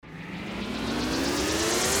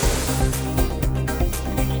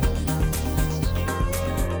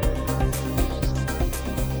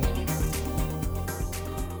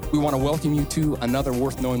We want to welcome you to another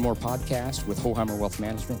Worth Knowing More podcast with Hoheimer Wealth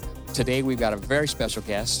Management. Today, we've got a very special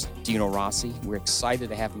guest, Dino Rossi. We're excited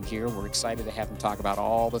to have him here. We're excited to have him talk about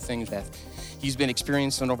all the things that he's been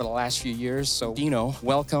experiencing over the last few years. So, Dino,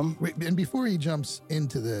 welcome. And before he jumps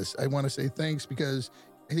into this, I want to say thanks because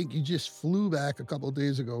I think you just flew back a couple of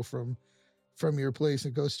days ago from your place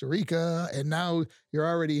in Costa Rica, and now you're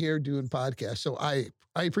already here doing podcasts. So I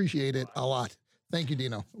appreciate it a lot. Thank you,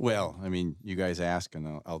 Dino. Well, I mean, you guys ask,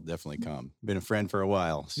 and I'll definitely come. Been a friend for a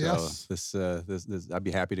while, so yes. this I'd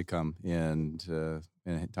be happy to come and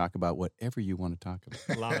talk about whatever you want to talk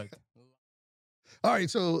about. Love it. All right,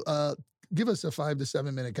 so give us a 5 to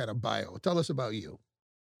 7 minute kind of bio. Tell us about you.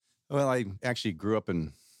 Well, I actually grew up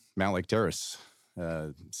in Mount Lake Terrace,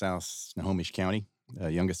 South Snohomish County.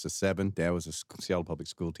 Youngest of 7. Dad was a Seattle public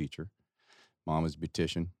school teacher. Mom was a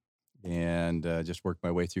beautician. And just worked my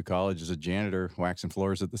way through college as a janitor, waxing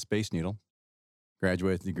floors at the Space Needle.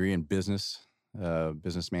 Graduated with a degree in business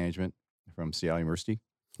management from Seattle University.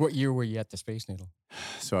 What year were you at the Space Needle?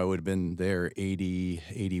 So I would have been there 80,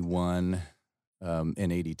 81,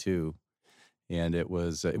 and 82. And it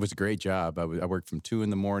was a great job. I worked from 2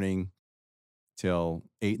 a.m. till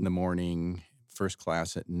 8 a.m, first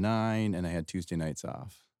class at 9, and I had Tuesday nights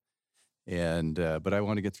off. And but I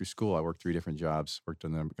wanted to get through school. I worked 3 different jobs, worked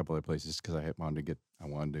on a couple other places because I wanted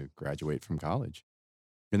to graduate from college.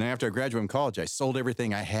 And then after I graduated from college, I sold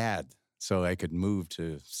everything I had so I could move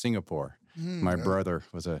to Singapore. My brother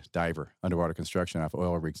was a diver, underwater construction off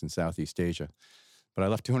oil rigs in Southeast Asia. But I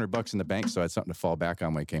left $200 in the bank, so I had something to fall back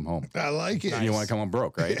on when I came home. I like it. You don't want to come home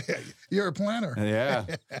broke, right? You're a planner. Yeah.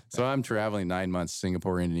 So I'm traveling 9 months,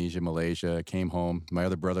 Singapore, Indonesia, Malaysia. Came home. My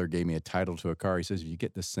other brother gave me a title to a car. He says, if you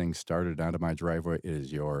get this thing started out of my driveway, it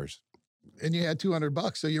is yours. And you had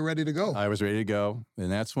 $200, so you're ready to go. I was ready to go. And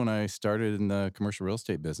that's when I started in the commercial real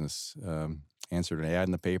estate business. Answered an ad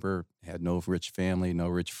in the paper, had no rich family, no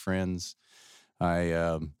rich friends.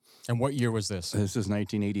 And what year was this? This is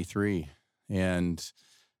 1983. And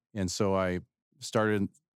so I started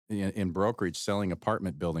in brokerage selling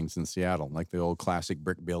apartment buildings in Seattle, like the old classic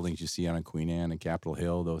brick buildings you see on Queen Anne and Capitol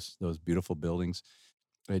Hill, those beautiful buildings.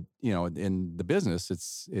 In the business,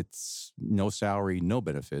 it's no salary, no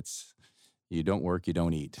benefits. You don't work, you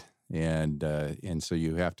don't eat. And so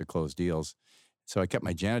you have to close deals. So I kept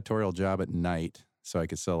my janitorial job at night so I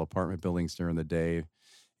could sell apartment buildings during the day.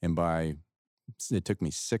 And it took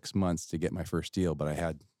me 6 months to get my first deal, but I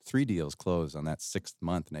had 3 deals closed on that 6th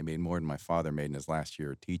month, and I made more than my father made in his last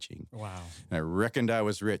year of teaching. Wow. And I reckoned I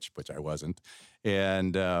was rich, which I wasn't.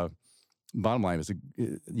 And bottom line was a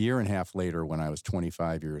year and a half later, when I was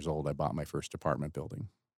 25 years old, I bought my first apartment building.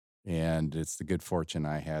 And it's the good fortune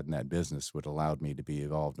I had in that business would allowed me to be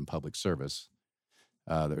involved in public service.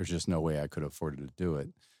 There was just no way I could have afforded to do it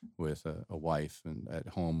with a wife and at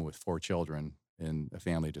home with 4 children and a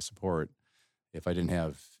family to support if I didn't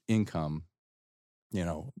have income,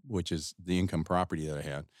 which is the income property that I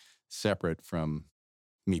had, separate from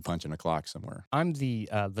me punching a clock somewhere. I'm the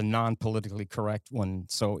non-politically correct one.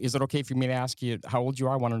 So is it okay for me to ask you how old you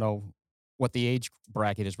are? I want to know what the age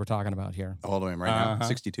bracket is we're talking about here. How old am I right now?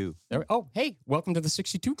 62. Hey, welcome to the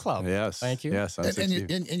 62 Club. Yes. Thank you. Yes, I'm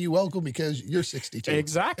 62. And you welcome because you're 62.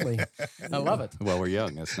 Exactly. I love it. Well, we're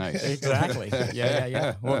young. That's nice. Exactly.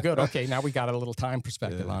 Yeah. Well, good. Okay, now we got a little time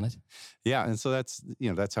perspective on it. Yeah, and so that's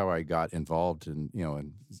how I got involved in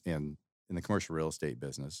the commercial real estate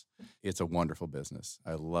business. It's a wonderful business.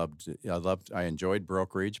 I enjoyed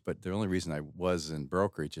brokerage, but the only reason I was in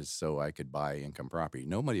brokerage is so I could buy income property.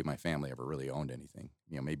 Nobody in my family ever really owned anything,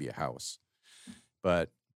 maybe a house.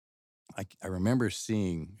 But I remember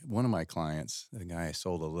seeing one of my clients, the guy I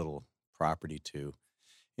sold a little property to,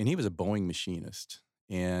 and he was a Boeing machinist.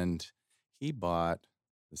 And he bought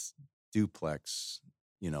this duplex,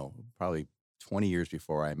 probably 20 years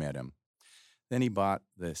before I met him. Then he bought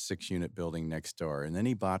the 6-unit building next door, and then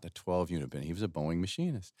he bought a 12-unit building. He was a Boeing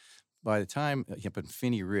machinist. By the time up in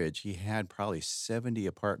Finney Ridge, he had probably 70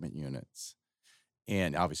 apartment units.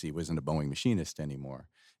 And obviously, he wasn't a Boeing machinist anymore.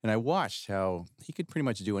 And I watched how he could pretty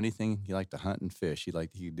much do anything. He liked to hunt and fish. He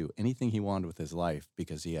could do anything he wanted with his life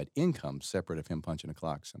because he had income separate of him punching a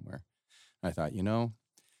clock somewhere. And I thought,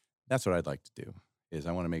 that's what I'd like to do, is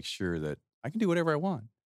I want to make sure that I can do whatever I want,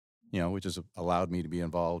 which has allowed me to be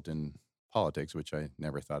involved in politics, which I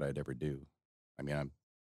never thought I'd ever do. I mean, I'm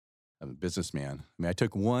a businessman. I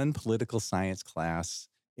took 1 political science class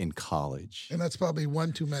in college. And that's probably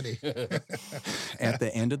one too many. At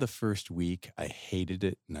the end of the first week, I hated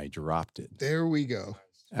it and I dropped it. There we go.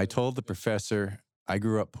 I told the professor, I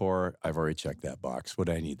grew up poor. I've already checked that box. What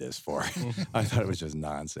do I need this for? I thought it was just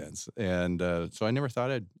nonsense. And so I never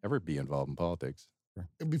thought I'd ever be involved in politics.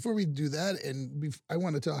 Before we do that, and I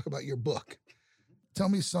want to talk about your book. Tell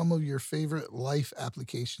me some of your favorite life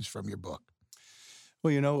applications from your book.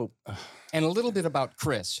 Well, And a little bit about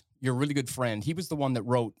Chris, your really good friend. He was the one that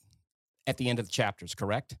wrote at the end of the chapters,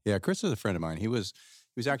 correct? yeah, Chris is a friend of mine. He was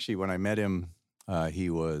actually, when I met him, he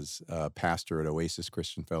was a pastor at Oasis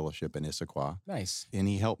Christian Fellowship in Issaquah. Nice. And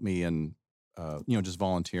he helped me in, just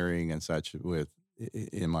volunteering and such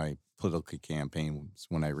in my political campaign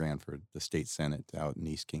when I ran for the state senate out in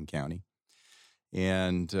East King County.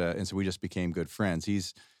 And so we just became good friends.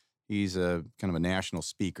 He's a kind of a national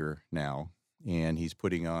speaker now, and he's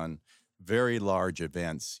putting on very large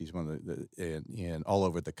events. He's one of in all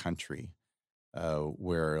over the country,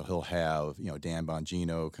 where he'll have Dan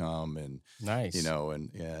Bongino come and Nice.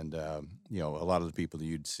 and a lot of the people that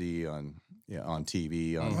you'd see on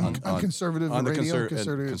TV On conservative radio,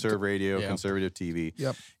 conservative radio, Yeah. conservative TV.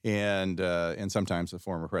 Yep. And sometimes the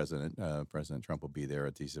former president, President Trump, will be there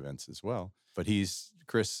at these events as well. But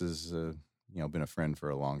Chris has been a friend for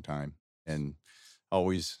a long time and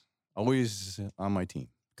always on my team.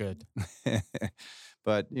 Good.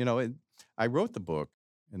 But I wrote the book,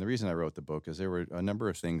 and the reason I wrote the book is there were a number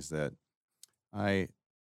of things that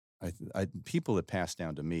people that passed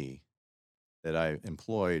down to me that I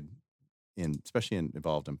employed especially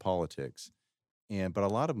involved in politics, but a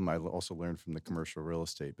lot of them I also learned from the commercial real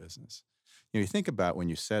estate business. You think about when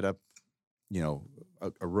you set up,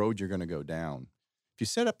 a road you're going to go down. If you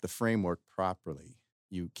set up the framework properly,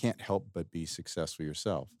 you can't help but be successful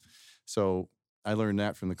yourself. So I learned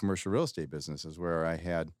that from the commercial real estate businesses, where I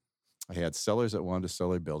had sellers that wanted to sell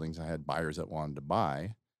their buildings. I had buyers that wanted to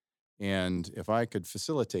buy. And if I could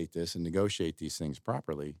facilitate this and negotiate these things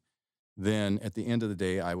properly, then at the end of the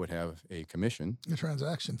day, I would have a commission. A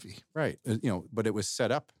transaction fee. Right. But it was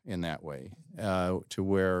set up in that way to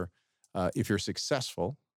where if you're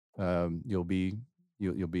successful, you'll be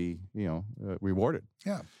rewarded.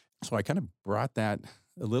 Yeah. So I kind of brought that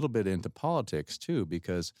a little bit into politics too,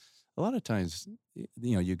 because a lot of times,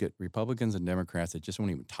 you get Republicans and Democrats that just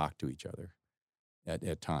won't even talk to each other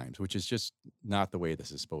at times, which is just not the way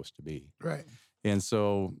this is supposed to be. Right. And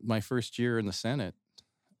so my first year in the Senate,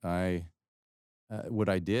 what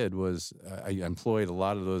I did was I employed a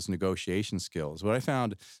lot of those negotiation skills. What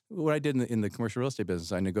I did in the commercial real estate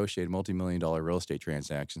business, I negotiated multi-million-dollar real estate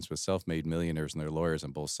transactions with self-made millionaires and their lawyers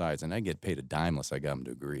on both sides, and I get paid a dime unless I got them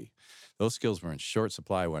to agree. Those skills were in short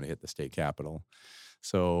supply when I hit the state capitol.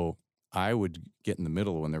 So I would get in the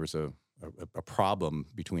middle when there was a problem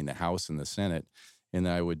between the House and the Senate, and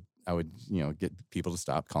I would get people to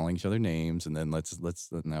stop calling each other names, and then let's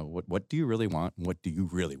now what do you really want? And what do you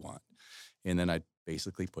really want? And then I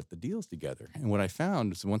basically put the deals together. And what I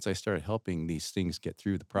found is once I started helping these things get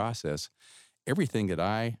through the process, everything that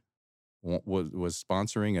I was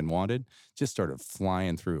sponsoring and wanted just started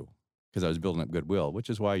flying through because I was building up goodwill, which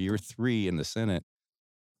is why year 3 in the Senate.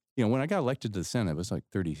 When I got elected to the Senate, I was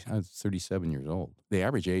 37 years old. The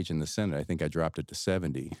average age in the Senate, I think I dropped it to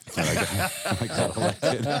 70 when I got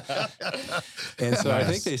elected. And so I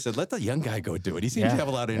think they said, let the young guy go do it. He seems to have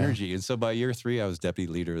a lot of energy. And so by year 3, I was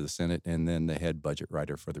deputy leader of the Senate and then the head budget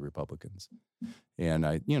writer for the Republicans. And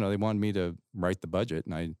they wanted me to write the budget.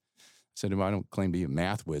 And I said, well, I don't claim to be a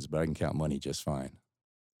math whiz, but I can count money just fine.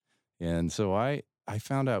 And so I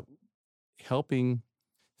found out figuring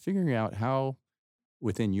out how,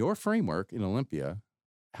 within your framework in Olympia,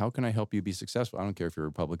 how can I help you be successful? I don't care if you're a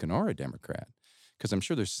Republican or a Democrat, because I'm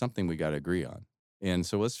sure there's something we got to agree on. And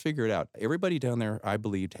so let's figure it out. Everybody down there, I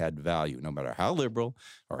believed, had value, no matter how liberal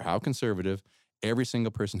or how conservative. Every single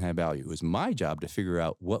person had value. It was my job to figure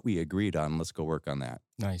out what we agreed on. Let's go work on that.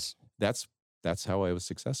 Nice. That's how I was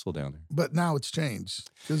successful down there. But now it's changed,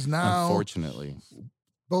 because now, unfortunately,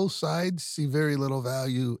 both sides see very little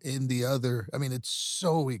value in the other. I mean, it's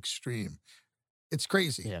so extreme. It's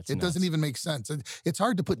crazy. Yeah, it doesn't even make sense. It's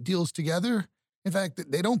hard to put deals together. In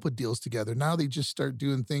fact, they don't put deals together. Now they just start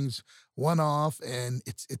doing things one-off, and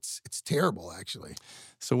it's terrible, actually.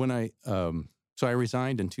 So when I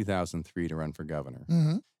resigned in 2003 to run for governor.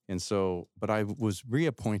 Mm-hmm. And so, but I was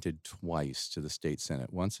reappointed twice to the state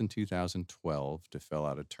Senate, once in 2012 to fill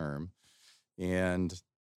out a term. And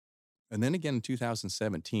then again in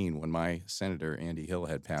 2017 when my senator, Andy Hill,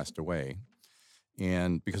 had passed away.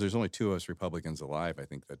 And because there's only 2 of us Republicans alive, I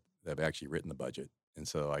think, that have actually written the budget. And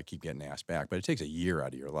so I keep getting asked back. But it takes a year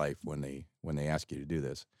out of your life when they ask you to do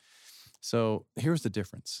this. So here's the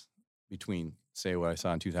difference between, say, what I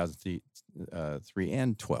saw in 2003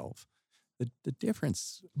 and 12. The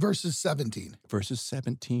difference versus 17.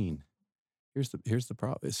 Here's the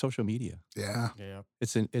problem. It's social media. Yeah.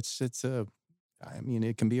 It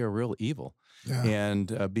can be a real evil. Yeah.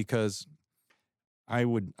 And because I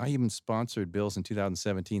even sponsored bills in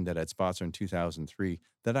 2017 that I'd sponsored in 2003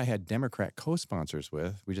 that I had Democrat co-sponsors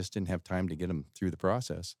with. We just didn't have time to get them through the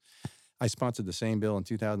process. I sponsored the same bill in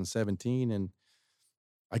 2017, and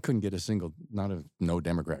I couldn't get no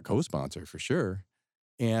Democrat co-sponsor for sure.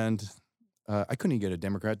 And I couldn't even get a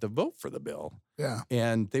Democrat to vote for the bill. Yeah.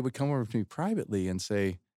 And they would come over to me privately and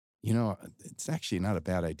say, it's actually not a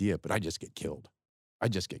bad idea, but I just get killed. I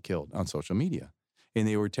just get killed on social media. And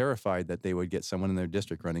they were terrified that they would get someone in their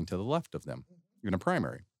district running to the left of them in a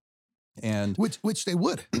primary. And which they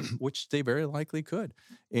would. Which they very likely could.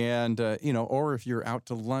 And, or if you're out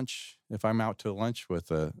to lunch, if I'm out to lunch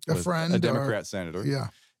with a friend, a Democrat senator,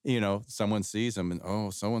 yeah, someone sees him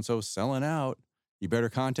and, so-and-so's selling out. You better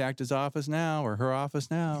contact his office now or her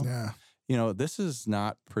office now. Yeah. This is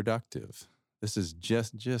not productive. This is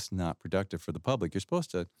just not productive for the public. You're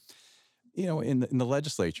supposed to, in the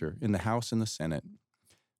legislature, in the House and the Senate,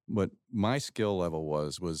 what my skill level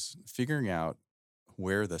was figuring out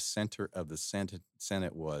where the center of the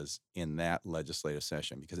Senate was in that legislative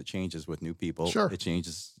session, because it changes with new people. Sure. It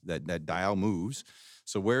changes, that dial moves.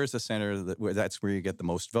 So where is the center? That's where you get the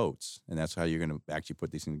most votes, and that's how you're going to actually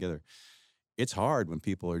put these things together. It's hard when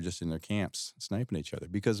people are just in their camps sniping each other,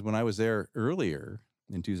 because when I was there earlier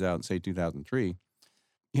in 2003,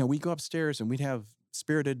 we'd go upstairs and we'd have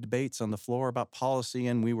spirited debates on the floor about policy,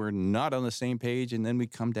 and we were not on the same page. And then we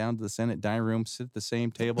come down to the Senate dining room, sit at the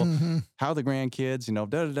same table, how the grandkids,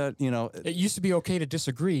 It used to be okay to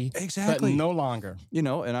disagree, exactly, but no longer. And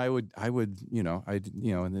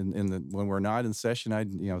when we're not in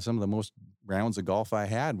session, some of the most rounds of golf I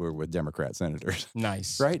had were with Democrat senators.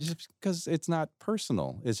 Nice, right? Just because it's not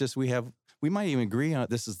personal. It's just we might even agree on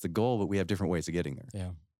this is the goal, but we have different ways of getting there.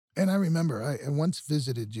 Yeah. And I remember I once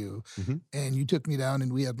visited you, and you took me down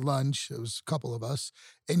and we had lunch. It was a couple of us.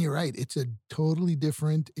 And you're right. It's a totally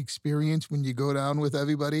different experience when you go down with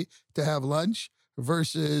everybody to have lunch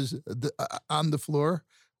versus on the floor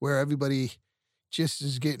where everybody just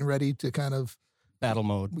is getting ready to kind of battle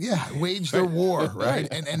mode. Yeah, wage their war, right?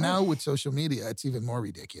 And now with social media, it's even more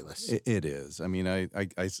ridiculous. It is. I mean,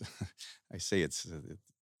 I say it's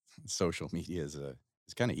social media is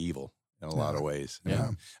kind of evil in a lot of ways.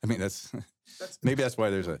 Yeah. I mean, maybe that's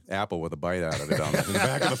why there's an apple with a bite out of it on the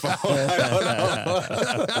back of the phone. I don't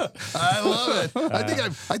know. I love it.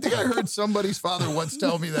 I think I heard somebody's father once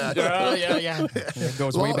tell me that. Yeah. It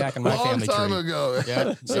goes way back in my family tree. Long time ago.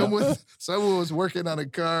 Yeah. Someone was working on a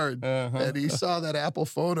car and he saw that Apple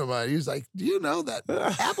phone of mine. He was like, "Do you know that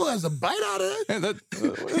Apple has a bite out of it?"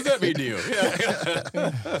 What does that mean to you?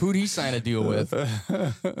 Who'd he sign a deal with?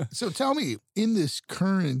 So tell me, in this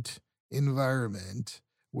current environment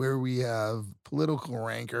where we have political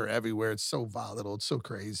rancor everywhere, it's so volatile, it's so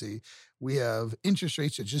crazy. We have interest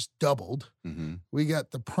rates that just doubled. We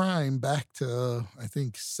got the prime back to, I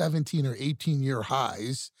think, 17 or 18-year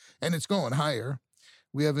highs, and it's going higher.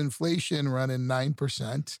 We have inflation running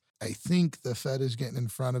 9%. I think the Fed is getting in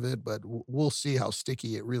front of it, but we'll see how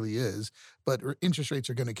sticky it really is. But interest rates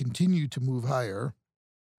are going to continue to move higher.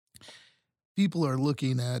 People are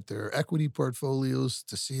looking at their equity portfolios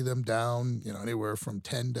to see them down, anywhere from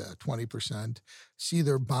 10 to 20%. See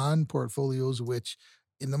their bond portfolios, which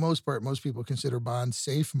in the most part, most people consider bonds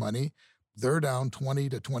safe money. They're down 20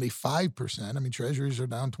 to 25%. I mean, treasuries are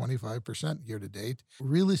down 25% year to date.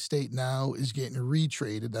 Real estate now is getting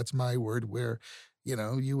retraded. That's my word, where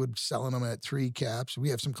you would selling them at 3 caps. We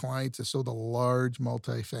have some clients that sold a large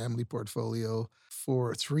multifamily portfolio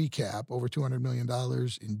for 3 cap, over $200 million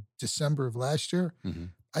in December of last year.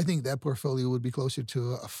 I think that portfolio would be closer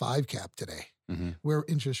to a 5 cap today, where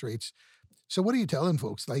interest rates. So what are you telling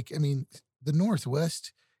folks? The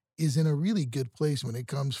Northwest is in a really good place when it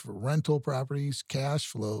comes for rental properties, cash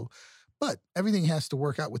flow, but everything has to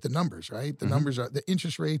work out with the numbers, right? The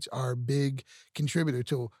interest rates are a big contributor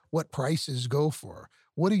to what prices go for.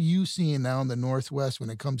 What are you seeing now in the Northwest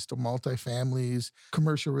when it comes to multifamilies,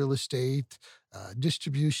 commercial real estate,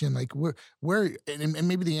 distribution? And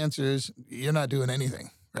maybe the answer is you're not doing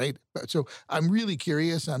anything, right? So I'm really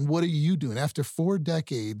curious on what are you doing after 4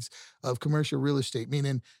 decades of commercial real estate,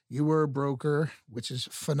 meaning you were a broker, which is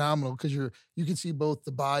phenomenal because you can see both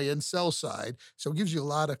the buy and sell side. So it gives you a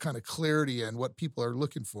lot of kind of clarity on what people are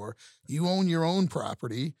looking for. You own your own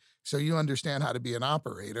property, so you understand how to be an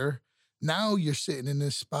operator. Now you're sitting in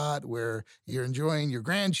this spot where you're enjoying your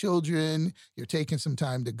grandchildren, you're taking some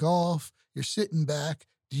time to golf, you're sitting back.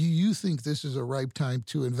 Do you think this is a ripe time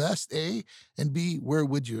to invest, A? And B, where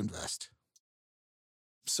would you invest?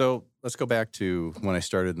 So let's go back to when I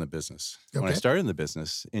started in the business. When I Okay. started in the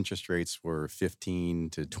business, interest rates were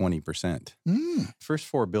 15 to 20%. First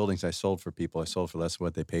 4 buildings I sold for people, I sold for less than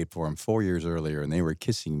what they paid for them 4 years earlier, and they were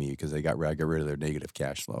kissing me because I got rid of their negative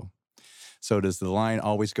cash flow. So does the line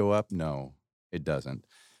always go up? No, it doesn't.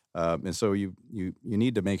 And so you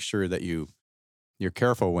need to make sure that you're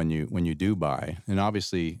careful when you do buy. And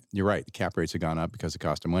obviously, you're right. The cap rates have gone up because the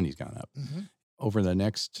cost of money's gone up. Over the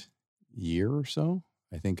next year or so,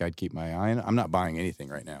 I think I'd keep my eye on it. I'm not buying anything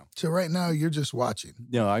right now. So right now you're just watching.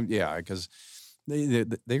 Because they're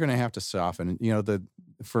going to have to soften.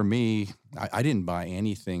 For me, I didn't buy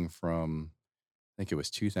anything from, I think it was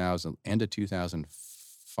 2000, end of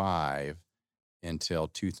 2005 until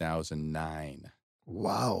 2009.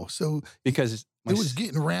 Wow. So Because it was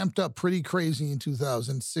getting ramped up pretty crazy in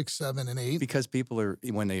 2006, 7, and 8. because people are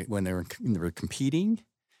when they were competing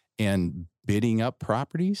and bidding up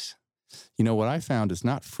properties. What I found is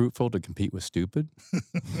not fruitful to compete with stupid.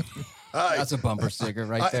 That's a bumper sticker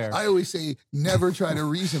right there. I always say never try to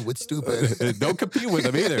reason with stupid. Don't compete with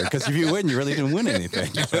them either, because if you win, you really didn't win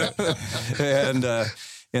anything.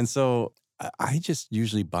 and so I just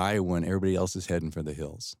usually buy when everybody else is heading for the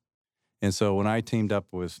hills. And so when I teamed up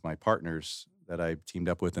with my partners that I teamed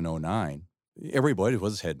up with in 2009, everybody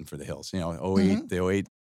was heading for the hills. 2008, the 2008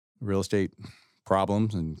 real estate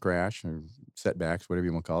problems and crash or setbacks, whatever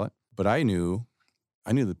you want to call it. But I knew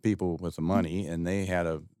the people with the money, and they had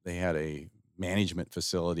a management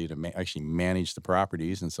facility to actually manage the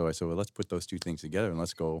properties. And so I said, well, let's put those two things together and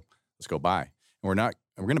let's go buy. And we're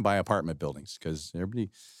going to buy apartment buildings because everybody,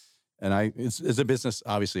 and it's a business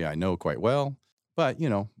obviously I know quite well, but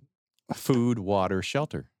food, water,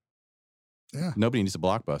 shelter. Yeah. Nobody needs a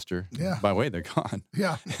Blockbuster. Yeah. By the way, they're gone.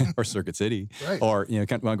 Yeah. Or Circuit City. Right. Or, want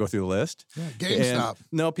to go through the list? Yeah. GameStop. And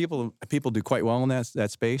no, people do quite well in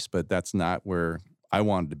that space, but that's not where I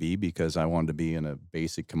wanted to be, because I wanted to be in a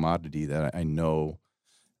basic commodity that I know.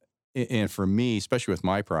 And for me, especially with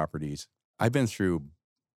my properties, I've been through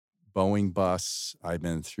Boeing busts. I've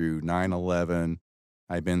been through 9/11.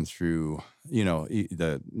 I've been through,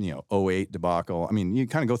 the 2008 debacle. I mean, you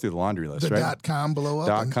kind of go through the laundry list, The right? .com blow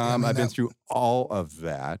up. .com. I've been through all of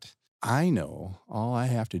that. I know all I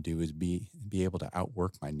have to do is be able to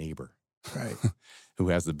outwork my neighbor, Right. who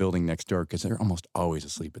has the building next door, because they're almost always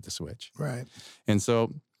asleep at the switch. Right. And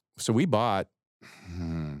so we bought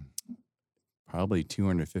probably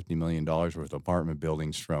 $250 million worth of apartment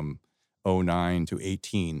buildings from 2009 to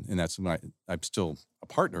 2018. And that's when I'm still a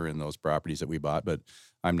partner in those properties that we bought, but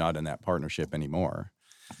I'm not in that partnership anymore.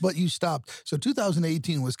 But you stopped. So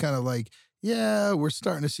 2018 was kind of like, yeah, we're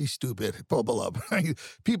starting to see stupid bubble up.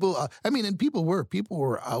 People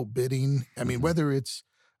were outbidding. I mean, whether it's,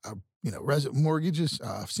 mortgages,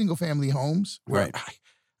 single family homes. Right.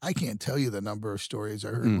 I can't tell you the number of stories I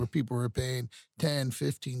heard where people were paying 10,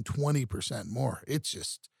 15, 20% more. It's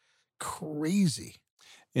just crazy.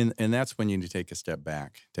 And that's when you need to take a step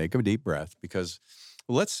back, take a deep breath, because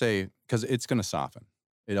let's say, because it's going to soften.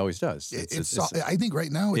 It always does. I think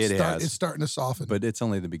right now it's starting to soften. But it's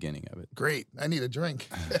only the beginning of it. Great. I need a drink.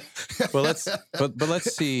 Well, let's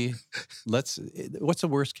see. What's the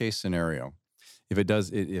worst case scenario? If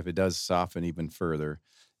it does soften even further,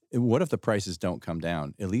 what if the prices don't come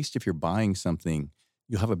down? At least if you're buying something,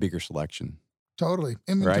 you'll have a bigger selection. Totally.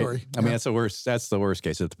 Inventory. Right? I mean, that's the worst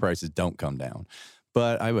case if the prices don't come down.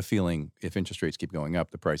 But I have a feeling if interest rates keep going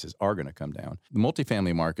up, the prices are going to come down. The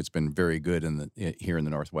multifamily market's been very good here in the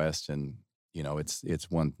Northwest, and it's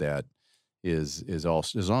one that is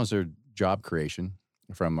also, as long as there's job creation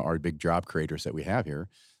from our big job creators that we have here,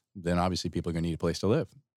 then obviously people are going to need a place to live.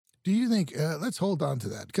 Do you think? Let's hold on to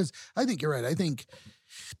that, because I think you're right. I think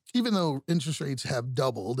even though interest rates have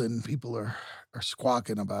doubled and people are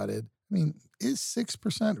squawking about it, I mean, is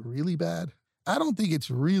 6% really bad? I don't think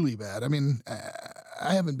it's really bad. I mean,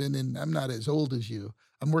 I haven't been I'm not as old as you.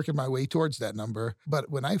 I'm working my way towards that number.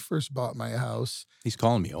 But when I first bought my house. He's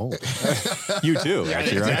calling me old. You too,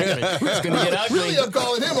 actually, exactly. right? It's going to get ugly. Really, I'm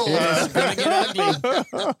calling him old. It's going to get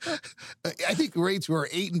ugly. I think rates were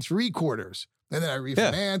 8 3/4. And then I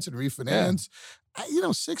refinance and refinance. Yeah.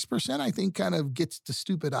 6%, I think, kind of gets the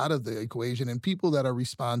stupid out of the equation. And people that are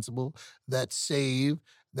responsible, that save,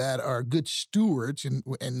 that are good stewards,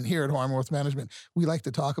 and here at Hohammer Wealth Management, we like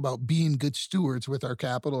to talk about being good stewards with our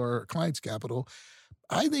capital or our clients' capital.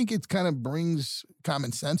 I think it kind of brings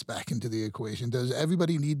common sense back into the equation. Does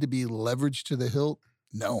everybody need to be leveraged to the hilt?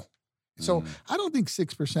 No. So I don't think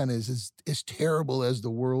 6% is as terrible as the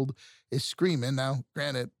world is screaming. Now,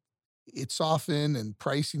 granted, it's softened and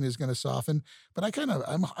pricing is going to soften, but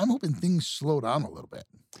I'm hoping things slow down a little bit.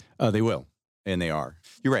 They will, and they are.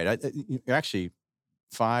 You're right. Actually,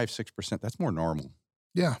 5-6%, that's more normal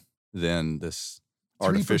Yeah. than these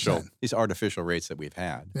 3%. artificial rates that we've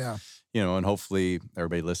had. Yeah. And hopefully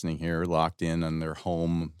everybody listening here locked in on their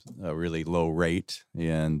home a really low rate,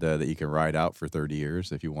 and that you can ride out for 30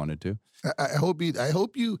 years if you wanted to. I hope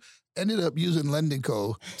you ended up using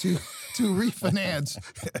LendingCo to refinance.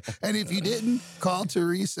 And if you didn't, call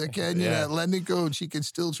Teresa Kenyon at LendingCo, and she can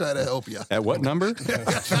still try to help you. At what number?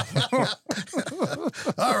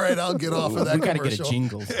 All right, I'll get off of that. We got to get a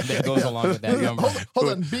jingle that goes along with that number. Hold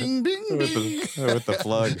on, bing, bing, bing. with the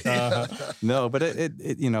plug. No, but it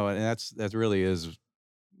and that really is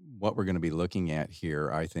what we're going to be looking at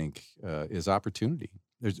here. I think is opportunity.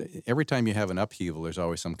 Every time you have an upheaval, there's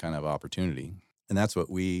always some kind of opportunity, and that's what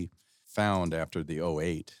we found after the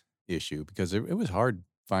 2008 issue, because it was hard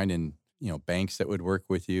finding banks that would work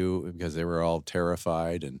with you because they were all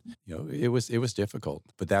terrified, and it was difficult.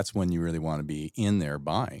 But that's when you really want to be in there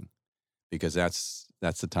buying, because that's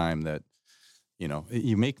the time that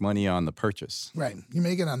you make money on the purchase. Right, you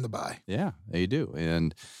make it on the buy. Yeah, you do,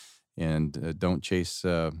 and don't chase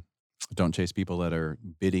people that are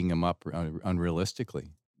bidding them up unrealistically.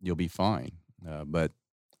 You'll be fine. But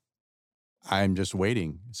I'm just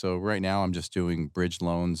waiting. So right now I'm just doing bridge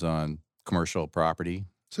loans on commercial property.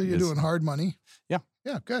 So you're doing hard money? Yeah.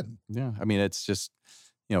 Yeah, good. Yeah. I mean, it's just,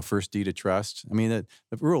 first deed of trust. I mean,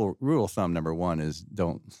 the rule of thumb number one is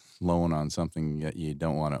don't loan on something that you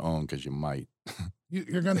don't want to own, because you might.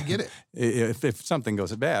 You're going to get it. if something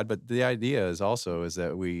goes bad. But the idea is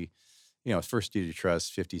that we, first deed of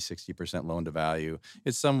trust, 50-60% loan to value.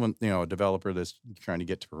 It's someone, a developer that's trying to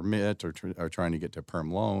get to permit or trying to get to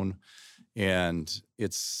perm loan, and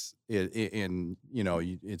it's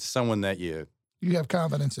someone that you have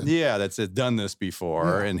confidence in. Yeah, that's done this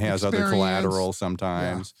before and has other collateral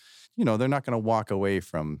sometimes. Yeah. They're not going to walk away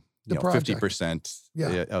from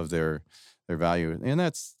 50% of their value, and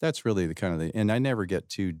that's really the kind of and I never get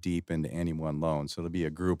too deep into any one loan, so there'll be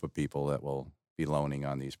a group of people that will be loaning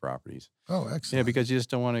on these properties. Oh, excellent. Yeah, because you just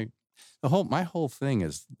don't want to. My whole thing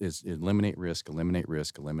is eliminate risk, eliminate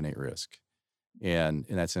risk, eliminate risk, and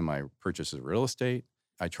that's in my purchases of real estate.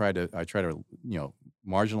 I try to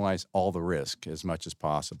marginalize all the risk as much as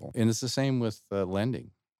possible, and it's the same with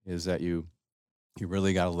lending. Is that you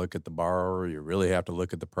really got to look at the borrower. You really have to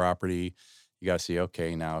look at the property. You got to see,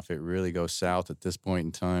 okay, now if it really goes south at this point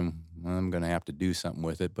in time, I'm going to have to do something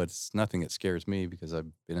with it. But it's nothing that scares me, because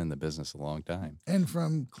I've been in the business a long time. And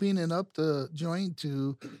from cleaning up the joint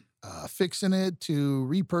to fixing it to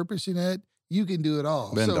repurposing it, you can do it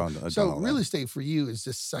all. So real estate for you is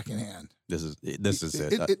just secondhand. This is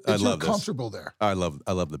it. I love this. Comfortable there. I love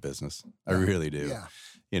the business. I really do. Yeah.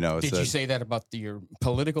 Did you say that about your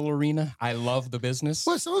political arena? I love the business.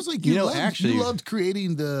 Well, it sounds like you loved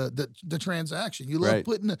creating the transaction. You love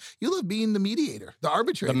you love being the mediator, the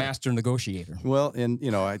arbitrator, the master negotiator. Well, and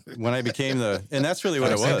when I became and that's really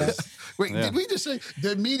what it was. Wait, did we just say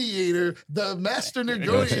the mediator, the master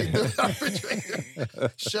negotiator, the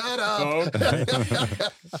arbitrator? Shut up.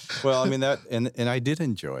 Well, I mean that, and I did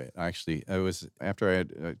enjoy it. Actually, I was after I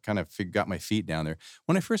had kind of got my feet down there.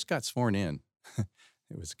 When I first got sworn in.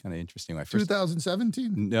 It was kind of interesting.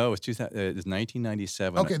 2017? No, it was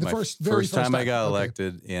 1997. Okay, the first time I got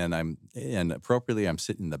elected, and appropriately, I'm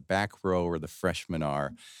sitting in the back row where the freshmen are,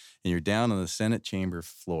 and you're down on the Senate chamber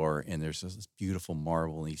floor, and there's this beautiful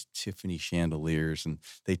marble and these Tiffany chandeliers, and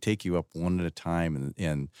they take you up one at a time,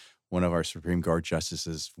 and one of our Supreme Court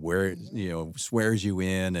justices swears you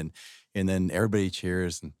in, and then everybody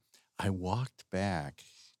cheers, and I walked back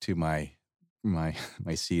to my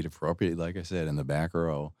seat appropriately, like I said, in the back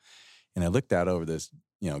row. And I looked out over this,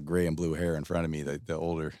 gray and blue hair in front of me, the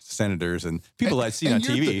older senators and people I'd seen on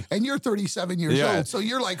TV. And you're 37 years old, so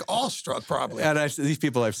you're like awestruck probably. And these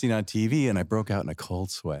people I've seen on TV, and I broke out in a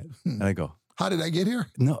cold sweat. And I go, how did I get here?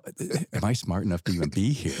 No, am I smart enough to even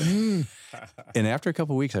be here? And after a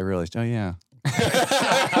couple of weeks, I realized, oh, yeah.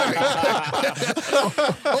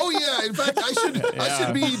 Oh yeah! In fact, I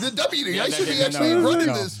should be the deputy. I should be actually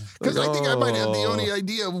running this, because I think I might have the only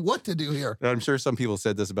idea of what to do here. I'm sure some people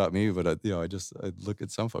said this about me, but I look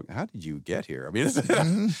at some folks. How did you get here? I mean,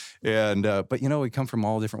 and but we come from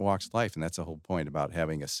all different walks of life, and that's the whole point about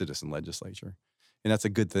having a citizen legislature, and that's a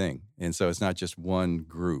good thing. And so it's not just one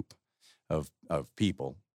group of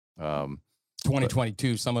people.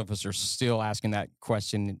 2022, some of us are still asking that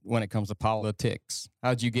question when it comes to politics.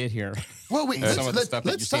 How'd you get here? Well, wait, some of the stuff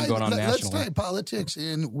that you're seeing going on nationally. Let's tie politics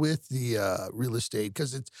in with the real estate,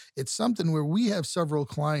 because it's something where we have several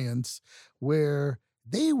clients where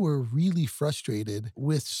they were really frustrated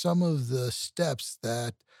with some of the steps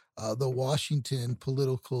that the Washington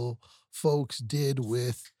political folks did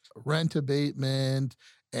with rent abatement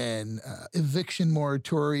and eviction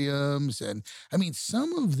moratoriums. And I mean,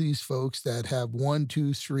 some of these folks that have 1,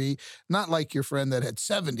 2, 3, not like your friend that had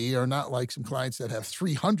 70, or not like some clients that have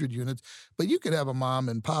 300 units, but you could have a mom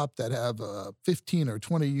and pop that have a 15 or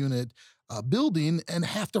 20 unit building and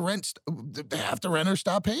have to rent or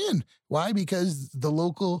stop paying. Why? Because the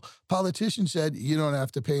local politician said you don't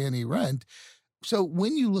have to pay any rent. So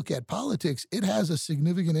when you look at politics, it has a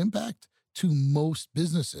significant impact to most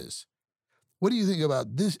businesses. What do you think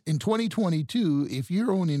about this in 2022? If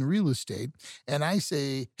you're owning real estate and I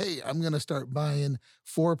say, hey, I'm going to start buying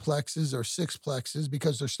 4-plexes or 6-plexes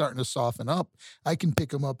because they're starting to soften up, I can pick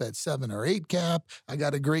them up at 7 or 8 cap. I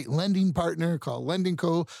got a great lending partner called Lending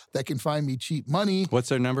Co. that can find me cheap money. What's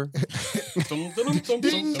their number? Ding,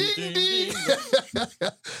 ding, ding.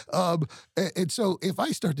 And so if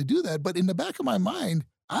I start to do that, but in the back of my mind,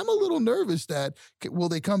 I'm a little nervous that will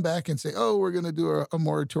they come back and say, oh, we're going to do a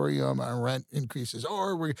moratorium on rent increases,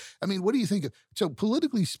 or what do you think? So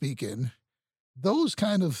politically speaking, those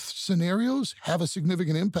kind of scenarios have a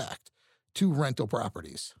significant impact to rental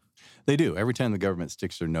properties. They do. Every time the government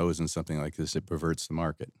sticks their nose in something like this, it perverts the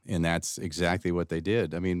market. And that's exactly what they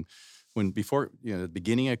did. I mean, before the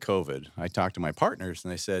beginning of COVID, I talked to my partners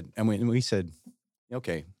and they said, and we said,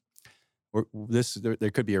 okay, there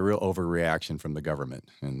could be a real overreaction from the government.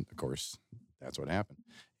 And of course, that's what happened.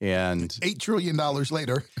 And $8 trillion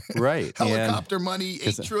later. Right. Helicopter money,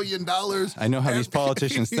 $8 trillion. I know how these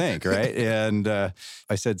politicians think, right? And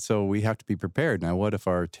I said, so we have to be prepared. Now, what if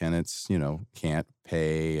our tenants, can't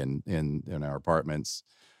pay and in our apartments?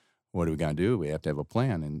 What are we going to do? We have to have a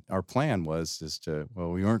plan. And our plan was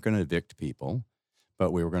we weren't going to evict people,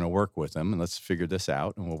 but we were going to work with them and let's figure this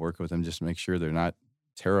out. And we'll work with them just to make sure they're not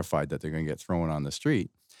terrified that they're going to get thrown on the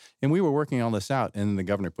street. And we were working all this out, and then the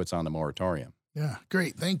governor puts on the moratorium. Yeah,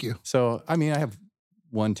 great. Thank you. So, I mean, I have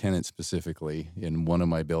one tenant specifically in one of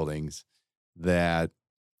my buildings that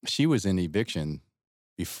she was in eviction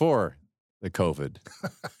before the COVID.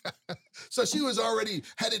 So she was already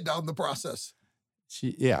headed down the process.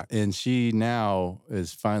 And she now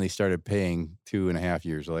is finally started paying 2.5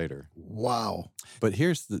 years later. Wow. But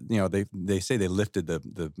here's they say they lifted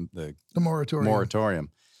the moratorium.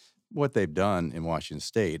 What they've done in Washington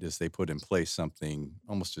State is they put in place something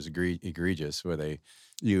almost as egregious where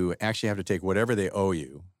you actually have to take whatever they owe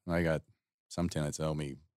you. I got some tenants that owe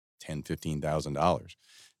me $10,000, $15,000.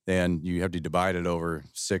 Then you have to divide it over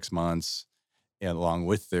 6 months and along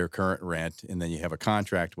with their current rent. And then you have a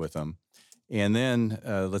contract with them. And then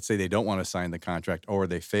let's say they don't want to sign the contract or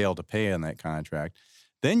they fail to pay on that contract.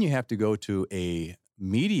 Then you have to go to a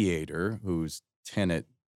mediator who's tenant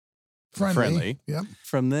friendly. Yep.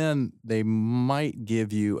 From then, they might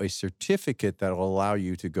give you a certificate that will allow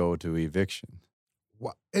you to go to eviction.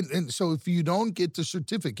 And so if you don't get the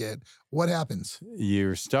certificate, what happens?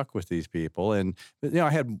 You're stuck with these people. And, I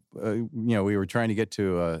had, we were trying to get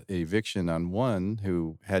to a eviction on one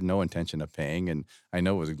who had no intention of paying. And I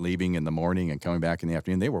know was leaving in the morning and coming back in the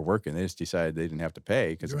afternoon. They were working. They just decided they didn't have to pay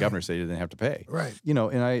because the governor said they didn't have to pay. Right.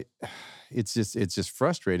 And it's just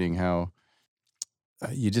frustrating how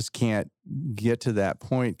you just can't get to that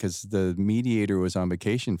point because the mediator was on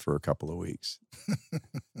vacation for a couple of weeks.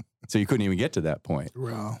 So you couldn't even get to that point.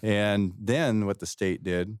 Wow. And then what the state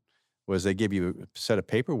did was they give you a set of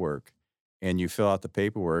paperwork and you fill out the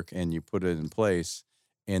paperwork and you put it in place.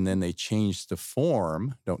 And then they change the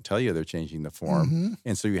form. Don't tell you they're changing the form. Mm-hmm.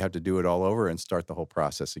 And so you have to do it all over and start the whole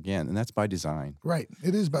process again. And that's by design. Right.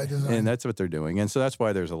 It is by design. And that's what they're doing. And so that's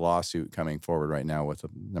why there's a lawsuit coming forward right now with a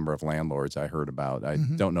number of landlords I heard about. I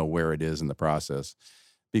don't know where it is in the process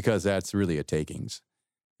because that's really a takings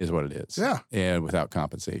is what it is. Yeah. And without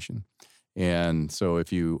compensation. And so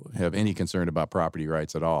if you have any concern about property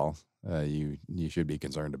rights at all, you should be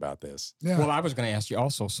concerned about this. Yeah. Well, I was going to ask you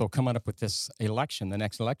also, so coming up with this election, the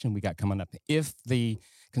next election we got coming up, if the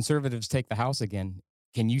conservatives take the House again,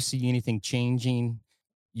 can you see anything changing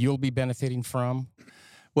you'll be benefiting from?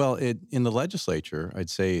 Well, in the legislature, I'd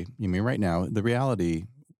say, right now, the reality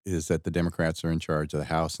is that the Democrats are in charge of the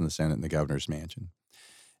House and the Senate and the governor's mansion.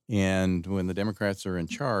 And when the Democrats are in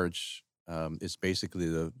charge, it's basically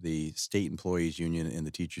the state employees union and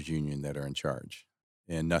the teachers union that are in charge.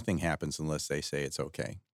 And nothing happens unless they say it's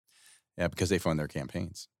okay. Yeah, because they fund their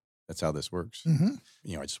campaigns. That's how this works.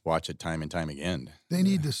 Mm-hmm. I just watch it time and time again. They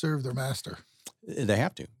need to serve their master. They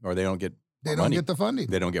have to, or they don't get get the funding.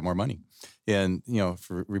 They don't get more money. And,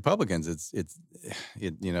 for Republicans, it's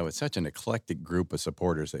such an eclectic group of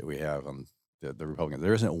supporters that we have on the Republicans.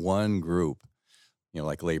 There isn't one group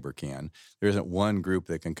like labor can. There isn't one group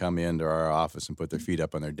that can come into our office and put their feet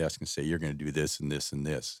up on their desk and say, you're going to do this and this and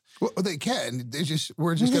this. Well, they can.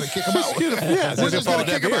 We're just going to kick them out. Yeah, we're just going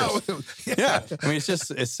to kick them out. Yeah. I mean,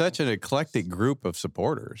 it's such an eclectic group of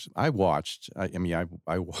supporters. I watched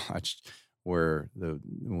where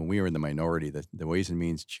when we were in the minority, the Ways and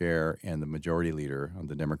Means chair and the majority leader on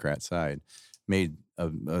the Democrat side made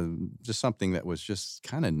just something that was just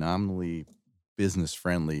kind of nominally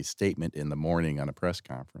business-friendly statement in the morning on a press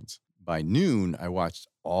conference. By noon, I watched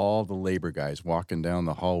all the labor guys walking down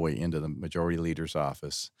the hallway into the majority leader's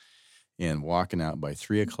office and walking out. By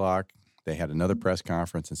 3 o'clock, they had another press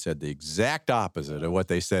conference and said the exact opposite of what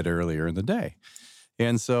they said earlier in the day.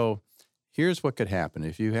 And so here's what could happen.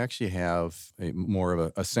 If you actually have more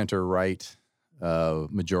of a center-right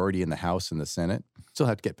majority in the House and the Senate, still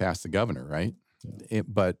have to get past the governor, right? Yeah.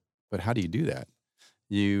 But how do you do that?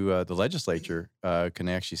 The legislature can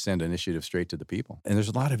actually send initiative straight to the people. And there's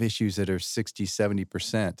a lot of issues that are 60,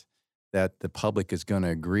 70% that the public is going to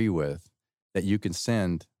agree with that you can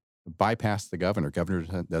send, bypass the governor.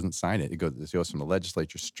 Governor doesn't sign it. It goes from the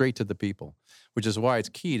legislature straight to the people, which is why it's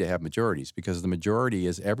key to have majorities, because the majority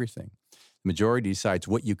is everything. The majority decides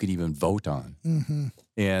what you could even vote on. Mm-hmm.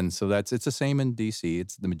 And so it's the same in D.C.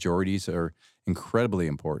 The majorities are incredibly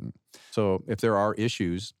important. So if there are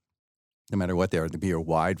issues, no matter what they are, there'll be a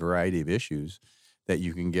wide variety of issues that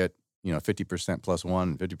you can get, 50% plus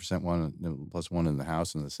one, 50% plus one in the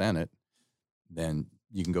House and the Senate, then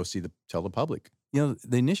you can go tell the public. The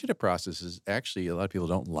initiative process is actually, a lot of people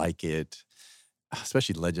don't like it,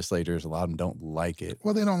 especially legislators. A lot of them don't like it.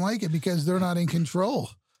 Well, they don't like it because they're not in control.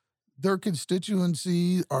 Their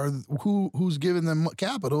constituency or who's giving them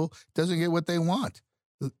capital doesn't get what they want.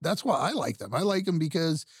 That's why I like them. I like them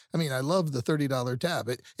because, I love the $30 tab.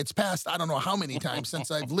 It's passed, I don't know how many times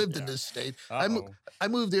since I've lived in this state. I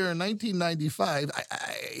moved here in 1995.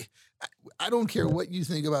 I don't care what you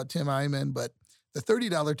think about Tim Eyman, but the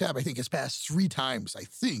 $30 tab, I think, has passed 3 times, I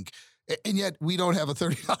think. And yet we don't have a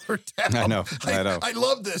 $30 tab. I know. I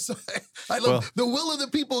love this. I love the will of the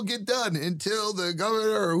people get done until the governor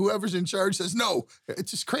or whoever's in charge says no.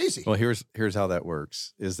 It's just crazy. Well, here's how that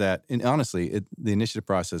works. Is that, and honestly, the initiative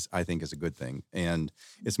process, I think, is a good thing, and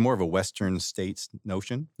it's more of a Western states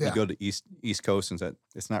notion. Yeah. You go to East Coast and say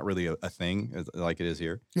it's not really a thing like it is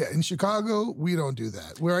here. Yeah, in Chicago, we don't do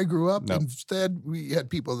that. Where I grew up, instead, we had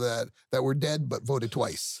people that were dead but voted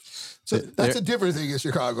twice. So that's a different thing in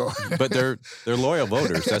Chicago. But they're loyal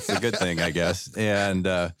voters. That's the good thing, I guess. And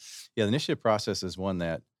the initiative process is one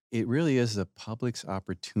that it really is the public's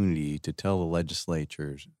opportunity to tell the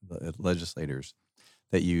legislators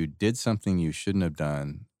that you did something you shouldn't have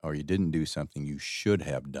done, or you didn't do something you should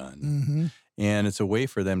have done. Mm-hmm. And it's a way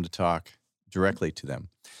for them to talk directly to them.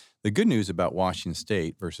 The good news about Washington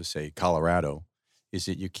State versus, say, Colorado is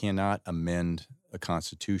that you cannot amend a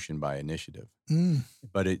constitution by initiative.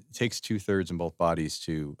 But it takes 2/3 in both bodies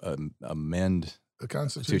to amend the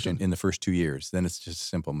Constitution in the first 2 years. Then it's just a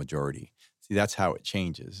simple majority. See, that's how it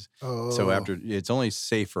changes. Oh. So it's only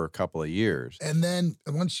safe for a couple of years. And then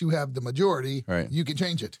once you have the majority, right, you can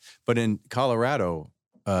change it. But in Colorado,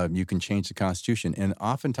 you can change the Constitution. And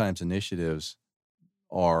oftentimes initiatives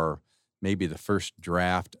are maybe the first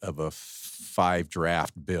draft of a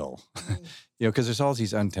 5-draft bill. Because there's all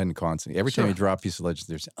these unintended consequences. Every time you drop a piece of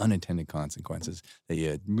legislation, there's unintended consequences that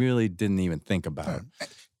you really didn't even think about.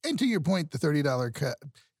 And to your point, the $30 cut,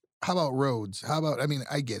 how about roads? How about,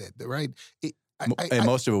 I get it, right? And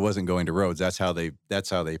most of it wasn't going to roads. That's how they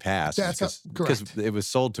passed. Correct. Because it was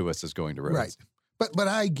sold to us as going to roads. Right. But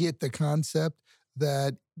I get the concept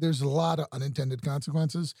that there's a lot of unintended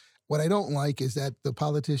consequences. What I don't like is that the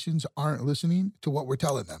politicians aren't listening to what we're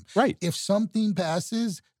telling them. Right. If something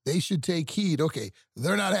passes, they should take heed. Okay,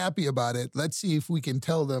 they're not happy about it. Let's see if we can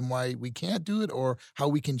tell them why we can't do it or how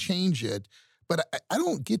we can change it. But I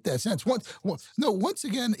don't get that sense. Once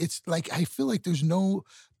again, it's like I feel like there's no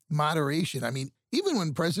moderation. Even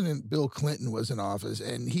when President Bill Clinton was in office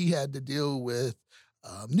and he had to deal with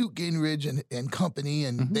Newt Gingrich and company,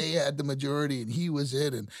 and mm-hmm. they had the majority and he was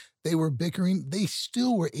it, and they were bickering, they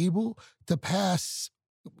still were able to pass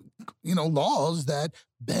laws that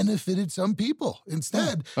benefited some people.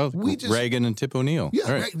 Instead, Reagan and Tip O'Neill.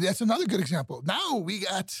 Yeah, right. That's another good example. Now we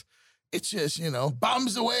got, it's just,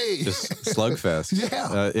 bombs away. Just slugfest.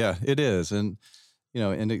 Yeah. Yeah, it is. And,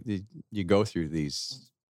 you go through these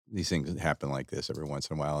these things happen like this every once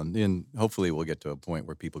in a while. And then hopefully we'll get to a point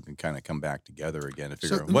where people can kind of come back together again and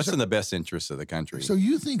figure out what's in the best interest of the country. So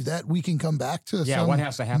you think that we can come back to some what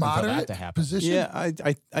has to happen for moderate that to happen? position? Yeah,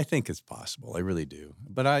 I think it's possible. I really do.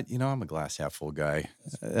 But I'm a glass half full guy.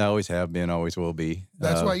 I always have been, always will be.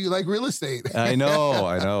 That's why you like real estate. I know.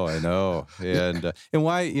 And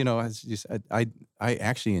why, I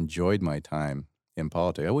actually enjoyed my time in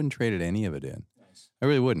politics. I wouldn't trade any of it in. I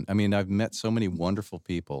really wouldn't. I mean, I've met so many wonderful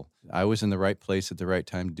people. I was in the right place at the right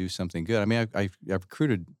time to do something good. I mean, I've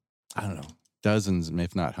recruited, I don't know, dozens,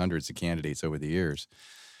 if not hundreds of candidates over the years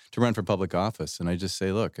to run for public office. And I just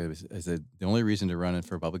say, look, I said, the only reason to run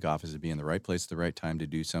for public office is to be in the right place at the right time to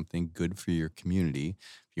do something good for your community.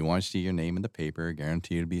 If you want to see your name in the paper, I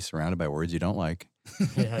guarantee you to be surrounded by words you don't like.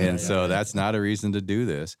 So that's not a reason to do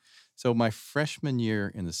this. So my freshman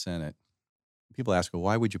year in the Senate, people ask, well,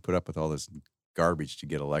 why would you put up with all this garbage to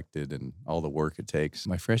get elected and all the work it takes?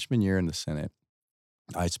 My freshman year in the Senate,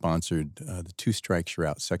 I sponsored the 2 strikes you're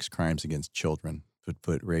out, sex crimes against children,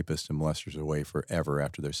 put rapists and molesters away forever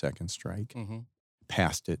after their second strike. Mm-hmm.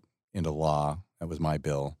 Passed it into law. That was my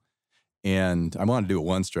bill. And I wanted to do a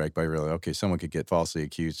 1 strike, but I realized, okay, someone could get falsely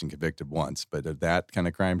accused and convicted once, but that kind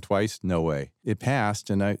of crime twice, no way. It passed,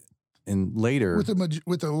 and later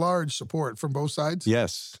with a large support from both sides.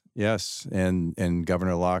 Yes, and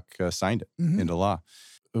Governor Locke signed it into law.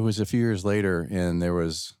 It was a few years later, and there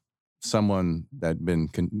was someone that had been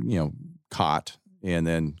caught and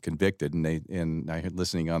then convicted, and I heard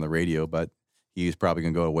listening on the radio, but he's probably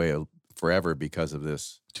going to go away forever because of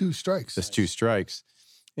this 2 strikes. This 2 strikes.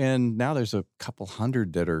 And now there's a couple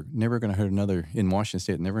hundred that are never going to hurt another, in Washington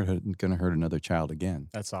State, never going to hurt another child again.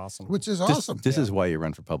 That's awesome. Which is awesome. This is why you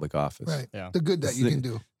run for public office. Right. Yeah. The good that you can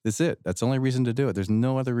do. That's it. That's the only reason to do it. There's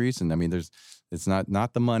no other reason. I mean, it's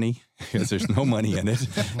not the money, because there's no money in it.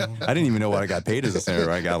 I didn't even know what I got paid as a senator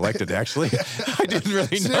when I got elected, actually. I didn't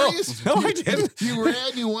really know. Serious? No, I didn't. You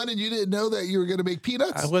ran, you won, and you didn't know that you were going to make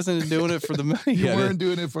peanuts? I wasn't doing it for the money. You weren't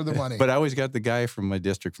doing it for the money. But I always got the guy from my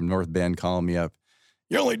district from North Bend calling me up.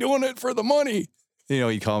 You're only doing it for the money.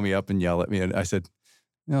 He called me up and yelled at me. And I said,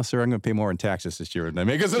 no, sir, I'm going to pay more in taxes this year than I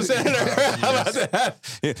make as a senator. How about that?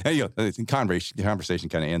 The conversation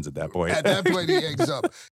kind of ends at that point. At that point, he eggs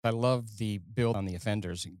up. I love the bill on the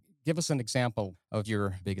offenders. Give us an example of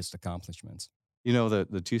your biggest accomplishments.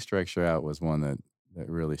 The 2 strikes you're out was one that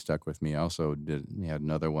really stuck with me. I also had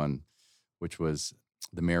another one, which was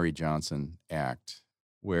the Mary Johnson Act,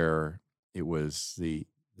 where it was the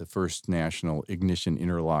first national ignition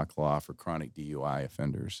interlock law for chronic DUI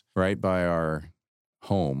offenders. Right by our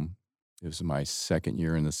home, it was my second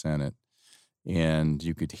year in the Senate, and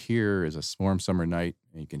you could hear, as a warm summer night,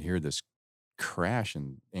 and you can hear this crash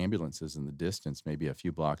in ambulances in the distance, maybe a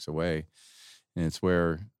few blocks away, and it's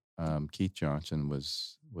where Keith Johnson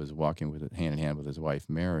was walking with it hand in hand with his wife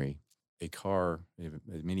Mary. A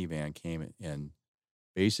minivan came and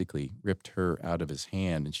basically ripped her out of his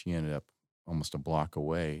hand, and she ended up almost a block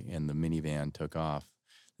away, and the minivan took off.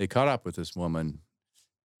 They caught up with this woman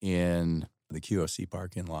in the QOC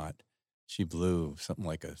parking lot. She blew something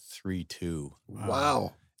like a 3.2.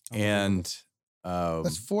 Wow. And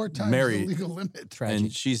that's 4 times Mary, the legal limit. Tragic.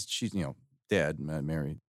 And she's dead,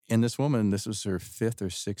 Mary. And this woman, this was her 5th or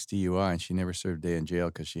 6th DUI, and she never served a day in jail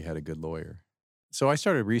because she had a good lawyer. So I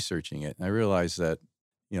started researching it, and I realized that,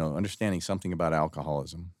 understanding something about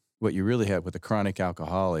alcoholism, what you really have with a chronic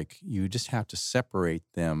alcoholic, you just have to separate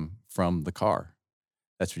them from the car.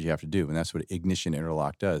 That's what you have to do. And that's what ignition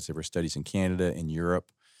interlock does. There were studies in Canada and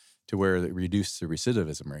Europe to where it reduced the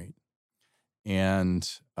recidivism rate. And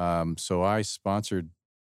so I sponsored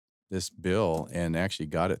this bill and actually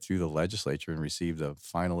got it through the legislature and received a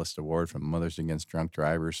finalist award from Mothers Against Drunk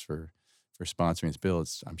Drivers for sponsoring this bill.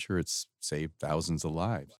 I'm sure it's saved thousands of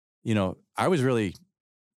lives. I was really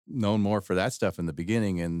known more for that stuff in the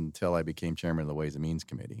beginning until I became chairman of the Ways and Means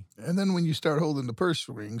Committee. And then when you start holding the purse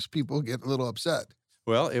strings, people get a little upset.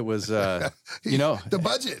 Well, it was, the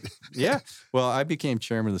budget. Yeah. Well, I became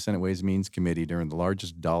chairman of the Senate Ways and Means Committee during the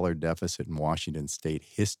largest dollar deficit in Washington State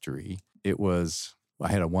history. I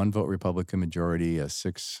had a 1-vote Republican majority, a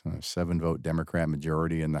 6 or 7-vote Democrat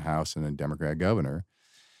majority in the House, and a Democrat governor.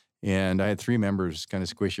 And I had 3 members, kind of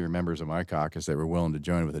squishier members of my caucus, that were willing to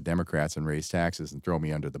join with the Democrats and raise taxes and throw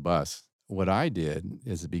me under the bus. What I did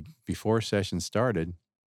is before session started,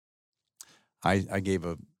 I gave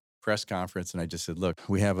a press conference and I just said, look,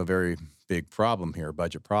 we have a very big problem here, a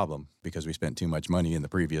budget problem, because we spent too much money in the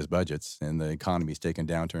previous budgets and the economy's taken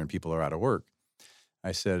a downturn, people are out of work.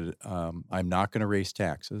 I said, I'm not going to raise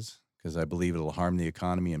taxes because I believe it'll harm the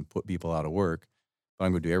economy and put people out of work. but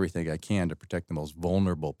I'm going to do everything I can to protect the most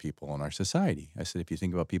vulnerable people in our society. I said, if you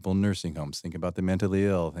think about people in nursing homes, think about the mentally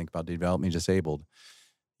ill, think about the developmentally disabled,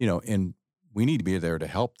 and we need to be there to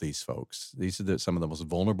help these folks. These are some of the most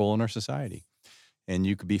vulnerable in our society. And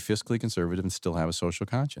you could be fiscally conservative and still have a social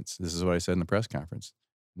conscience. This is what I said in the press conference.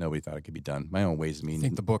 Nobody thought it could be done. My own Ways and Means. I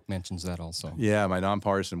think the book mentions that also. Yeah, my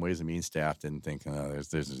nonpartisan Ways and Means staff didn't think,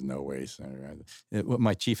 there's no way, Senator.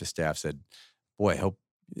 My chief of staff said, boy, I hope,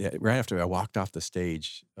 right after I walked off the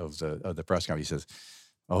stage of the press conference, he says,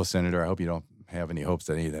 oh, Senator, I hope you don't have any hopes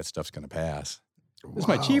that any of that stuff's going to pass. Wow. This is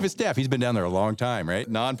my chief of staff. He's been down there a long time, right?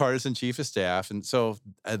 Nonpartisan chief of staff. And so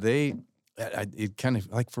it kind of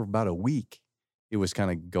like for about a week, it was kind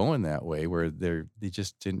of going that way where they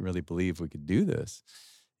just didn't really believe we could do this.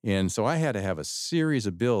 And so I had to have a series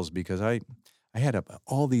of bills because I had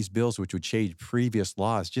all these bills which would change previous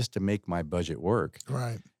laws just to make my budget work.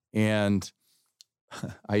 Right. And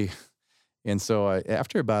so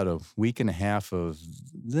after about a week and a half of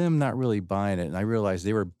them not really buying it, and I realized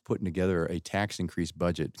they were putting together a tax increase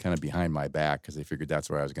budget kind of behind my back because they figured that's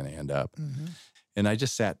where I was going to end up. Mm-hmm. And I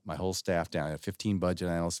just sat my whole staff down. I had 15 budget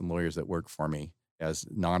analysts and lawyers that work for me as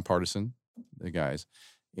nonpartisan, the guys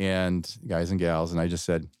and gals. And I just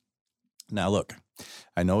said, now look,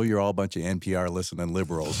 I know you're all a bunch of NPR listening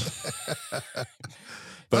liberals.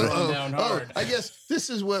 But I guess this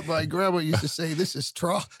is what my grandma used to say. This is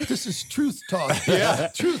truth talk. Yeah,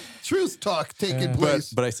 truth talk taking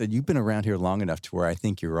place. But I said, you've been around here long enough to where I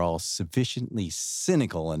think you're all sufficiently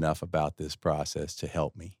cynical enough about this process to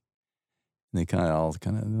help me. And they kind of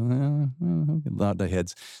nod their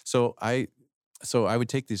heads. So I would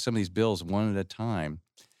take some of these bills one at a time,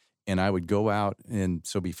 and I would go out. And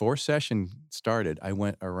so before session started, I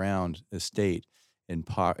went around the state and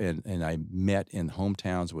I met in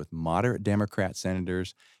hometowns with moderate Democrat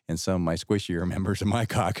senators and some of my squishier members of my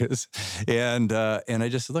caucus. And I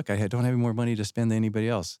just said, look, I don't have any more money to spend than anybody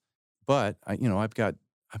else, but I've got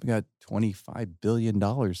 $25 billion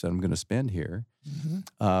that I'm going to spend here.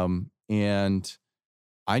 Mm-hmm. And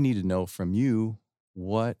I need to know from you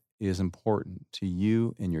what is important to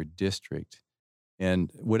you and your district.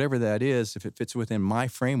 And whatever that is, if it fits within my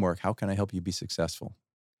framework, how can I help you be successful?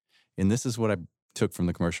 And this is what I took from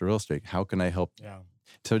the commercial real estate. How can I help? Yeah.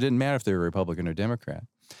 So it didn't matter if they were Republican or Democrat.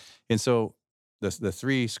 And so the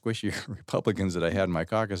three squishy Republicans that I had in my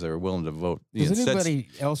caucus that were willing to vote. Does anybody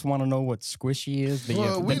else want to know what squishy is?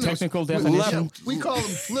 The technical definition? We call them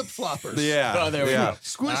flip-floppers. Yeah. Oh, there we go.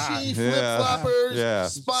 Squishy, flip-floppers,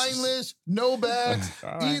 spineless, no backs,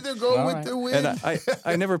 either go with the wind. And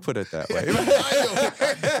I never put it that way.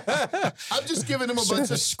 I know. I'm just giving them a bunch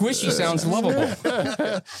of... Squishy sounds lovable.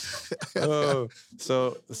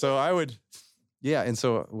 So I would... Yeah, and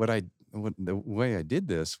so the way I did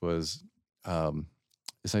this was...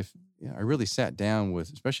 is I really sat down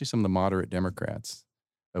with especially some of the moderate Democrats,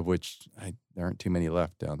 of which there aren't too many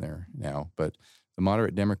left down there now, but the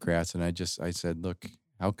moderate Democrats, and I said, look,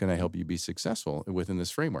 how can I help you be successful within this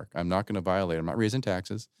framework? I'm not going to violate. I'm not raising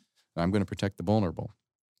taxes. I'm going to protect the vulnerable.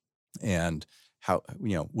 And how,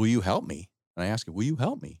 will you help me? And I asked him, will you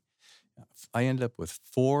help me? I ended up with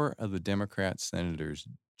 4 of the Democrat senators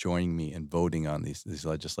joining me in voting on these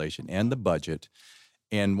legislation and the budget.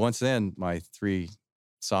 And once then, my 3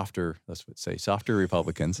 softer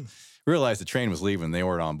Republicans realized the train was leaving. They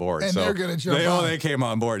weren't on board. And so they're going to jump on. They came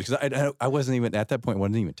on board because I wasn't even, at that point,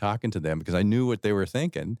 wasn't even talking to them because I knew what they were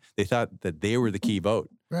thinking. They thought that they were the key vote.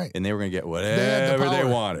 Right. And they were going to get whatever they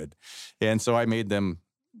wanted. And so I made them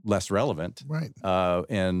less relevant. Right.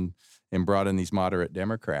 And brought in these moderate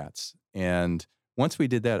Democrats. And once we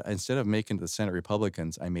did that, instead of making it the Senate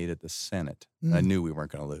Republicans, I made it the Senate. I knew we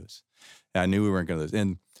weren't going to lose. And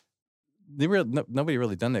nobody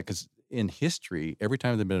really done that because in history, every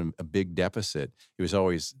time there's been a big deficit, it was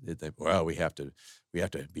always, well, we have to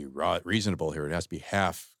be reasonable here. It has to be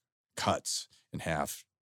half cuts and half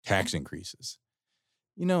tax increases.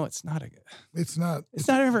 It's not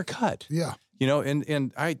ever a cut. Yeah.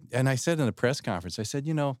 And I said in a press conference, I said,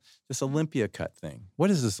 this Olympia cut thing. What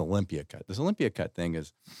is this Olympia cut? This Olympia cut thing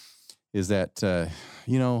is that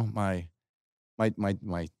my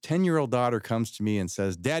 10-year-old daughter comes to me and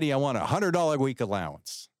says, Daddy, I want a $100 a week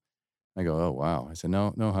allowance. I go, oh, wow. I said,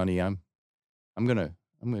 no, honey, I'm going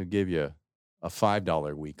to give you a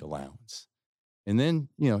 $5 a week allowance. And then,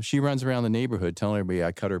 she runs around the neighborhood telling everybody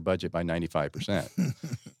I cut her budget by 95%.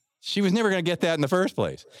 She was never going to get that in the first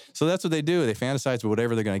place. So that's what they do. They fantasize about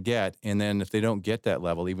whatever they're going to get. And then if they don't get that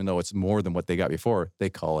level, even though it's more than what they got before,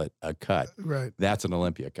 they call it a cut. Right. That's an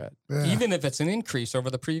Olympia cut. Yeah. Even if it's an increase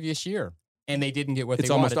over the previous year. And they didn't get what It's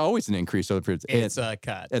they almost wanted. always an increase over the period. It's a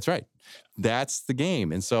cut. That's right. That's the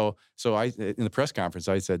game. And so I, in the press conference,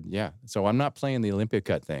 I said, yeah, so I'm not playing the Olympia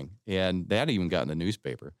cut thing. And that even got in the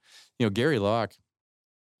newspaper. You know, Gary Locke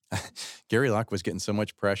was getting so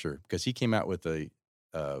much pressure because he came out with a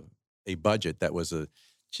budget that was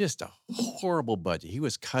just a horrible budget. He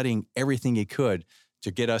was cutting everything he could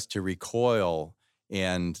to get us to recoil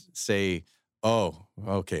and say, oh,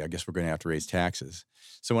 okay, I guess we're going to have to raise taxes.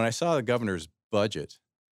 So when I saw the governor's budget,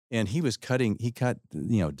 and he cut,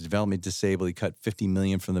 development disabled, he cut $50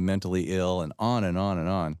 million from the mentally ill, and on and on and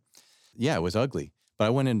on. Yeah, it was ugly. But I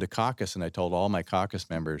went into caucus and I told all my caucus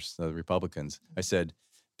members, the Republicans, I said,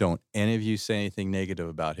 don't any of you say anything negative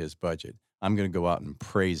about his budget. I'm going to go out and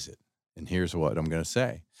praise it. And here's what I'm going to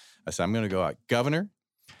say. I said, I'm going to go out, Governor,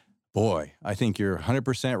 boy, I think you're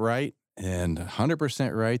 100% right, and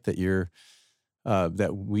 100% right that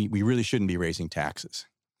that we really shouldn't be raising taxes.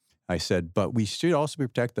 I said, but we should also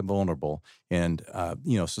protect the vulnerable. And,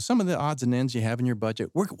 so some of the odds and ends you have in your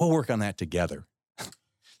budget, we'll work on that together.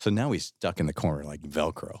 So now he's stuck in the corner like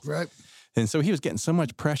Velcro. Right. And so he was getting so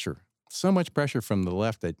much pressure from the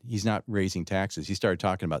left that he's not raising taxes. He started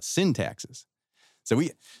talking about sin taxes. So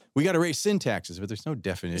we got to raise sin taxes, but there's no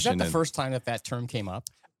definition. Is that the first time that term came up?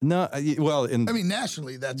 No, well,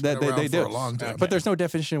 nationally, that's been around for a long time. But there's no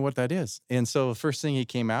definition of what that is. And so the first thing he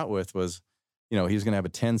came out with was, he was going to have a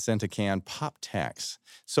 10-cent a can pop tax.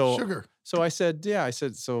 So sugar. So I said,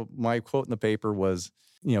 so my quote in the paper was,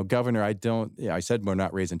 Governor, I said, we're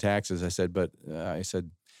not raising taxes. I said, but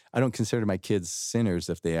I don't consider my kids sinners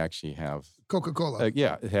if they actually have Coca-Cola.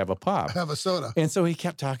 Have a pop. Have a soda. And so he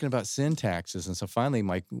kept talking about sin taxes. And so finally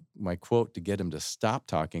my quote to get him to stop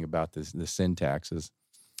talking about the sin taxes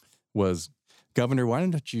was, Governor, why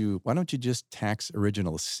don't you just tax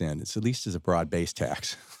original sin? It's at least as a broad-based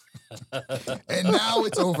tax. And now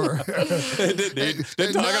it's over.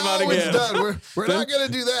 Didn't talk about it again. It's done. We're not going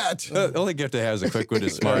to do that. The only gift it has is a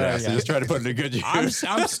quick-witted smartass. Just try to put it to good use.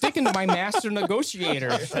 I'm sticking to my master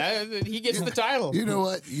negotiator. He gets the title. You know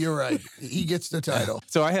what? You're right. He gets the title.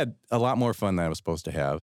 So I had a lot more fun than I was supposed to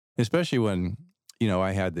have, especially when,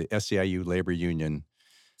 I had the SEIU labor union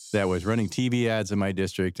that was running TV ads in my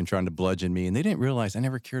district and trying to bludgeon me. And they didn't realize I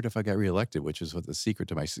never cared if I got reelected, which is what the secret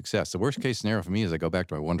to my success. The worst case scenario for me is I go back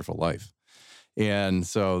to my wonderful life. And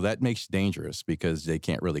so that makes you dangerous because they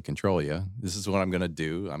can't really control you. This is what I'm going to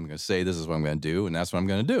do. I'm going to say this is what I'm going to do, and that's what I'm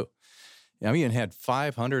going to do. And I even had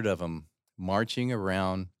 500 of them marching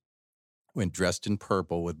around, when dressed in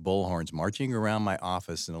purple with bullhorns, marching around my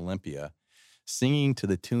office in Olympia, singing to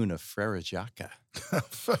the tune of Frere Jacques.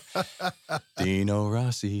 Dino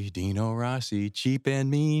Rossi, cheap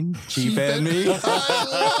and mean, cheap and mean. I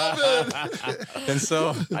love it. And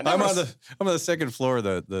so I'm on the second floor of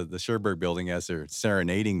the Sherberg building as they're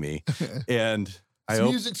serenading me. And It's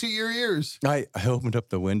music to your ears. I opened up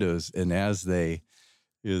the windows, and as they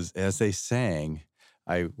sang,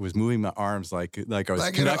 I was moving my arms like I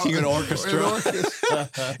was conducting an orchestra.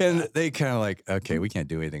 And they kind of like, okay, we can't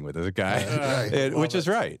do anything with this guy, which is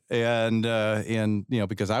right. And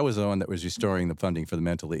because I was the one that was restoring the funding for the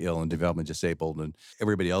mentally ill and development disabled and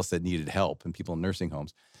everybody else that needed help and people in nursing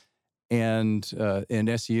homes. And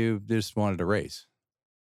SU just wanted a raise.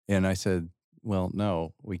 And I said, well,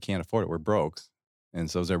 no, we can't afford it. We're broke. And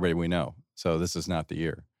so is everybody we know. So this is not the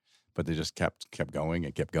year. But they just kept going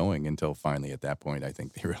and kept going until finally at that point, I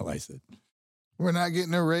think they realized it. We're not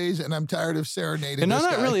getting a raise, and I'm tired of serenading. And this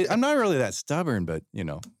guy. I'm not really that stubborn, but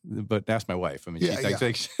but that's my wife. I mean,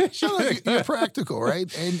 You're practical,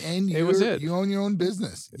 right? And you own your own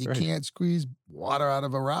business. That's you right. can't squeeze water out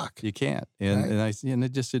of a rock. You can't, and Right. and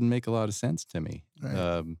it just didn't make a lot of sense to me.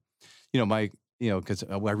 Right. Because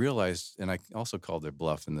I realized, and I also called their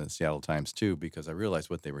bluff in the Seattle Times too, because I realized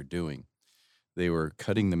what they were doing. They were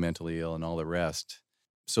cutting the mentally ill and all the rest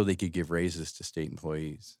so they could give raises to state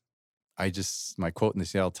employees. My quote in the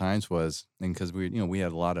Seattle Times was, and because we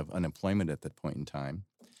had a lot of unemployment at that point in time.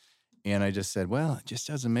 And I just said, well, it just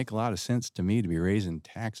doesn't make a lot of sense to me to be raising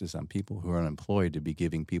taxes on people who are unemployed to be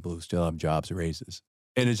giving people who still have jobs raises.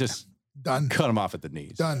 And it just Done. cut them off at the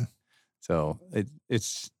knees. Done. So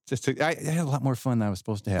it's just, I had a lot more fun than I was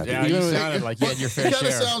supposed to have. Yeah, you sounded like you had your fair It kind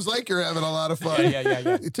of share. sounds like you're having a lot of fun.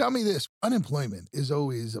 Yeah. Tell me this. Unemployment is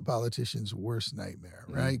always a politician's worst nightmare,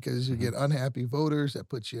 right? Because you get unhappy voters that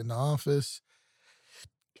put you in the office.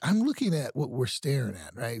 I'm looking at what we're staring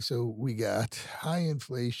at, right? So we got high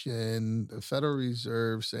inflation, the Federal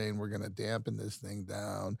Reserve saying we're going to dampen this thing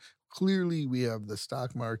down. Clearly, we have the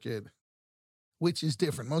stock market which is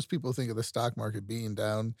different. Most people think of the stock market being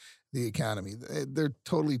down, the economy. They're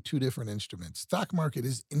totally two different instruments. Stock market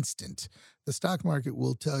is instant. The stock market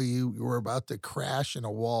will tell you we're about to crash in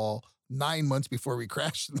a wall 9 months before we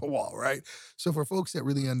crash in the wall, right? So for folks that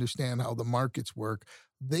really understand how the markets work,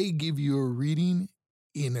 they give you a reading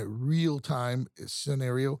in a real-time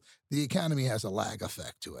scenario. The economy has a lag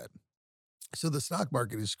effect to it. So the stock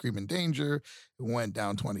market is screaming danger. It went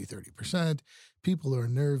down 20, 30%. People are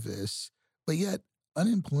nervous, but yet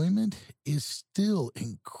unemployment is still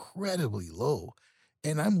incredibly low.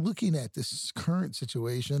 And I'm looking at this current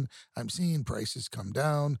situation. I'm seeing prices come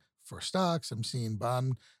down for stocks. I'm seeing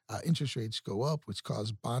bond interest rates go up, which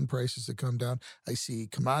cause bond prices to come down. I see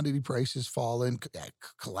commodity prices falling,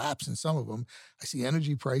 collapse in some of them. I see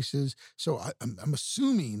energy prices. So I'm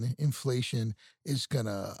assuming inflation is going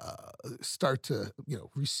to start to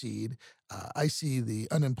recede. I see the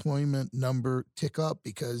unemployment number tick up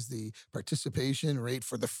because the participation rate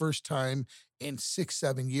for the first time in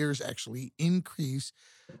 6-7 years actually increase.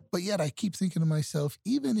 But yet I keep thinking to myself,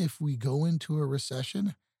 even if we go into a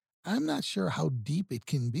recession, I'm not sure how deep it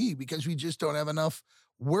can be because we just don't have enough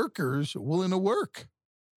workers willing to work.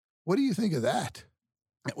 What do you think of that?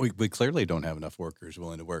 We clearly don't have enough workers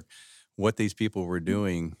willing to work. What these people were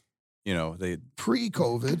doing, they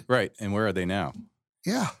pre-COVID. Right. And where are they now?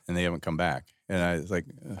 Yeah. And they haven't come back. And I was like,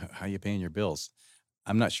 how are you paying your bills?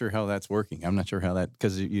 I'm not sure how that's working. I'm not sure how that,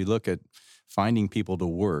 because you look at finding people to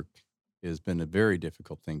work has been a very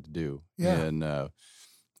difficult thing to do. Yeah. And no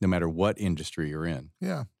matter what industry you're in.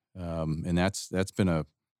 Yeah. And that's been a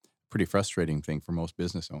pretty frustrating thing for most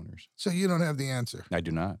business owners. So you don't have the answer. I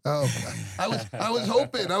do not. Oh, I was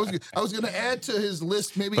hoping I was going to add to his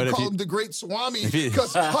list. Maybe call him the Great Swami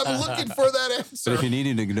because I'm looking for that answer. But if you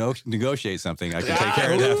need to negotiate something, I can take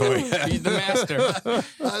care of that for you. He's the master.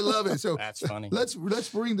 I love it. So that's funny. Let's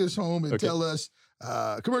bring this home and tell us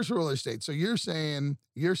commercial real estate. So you're saying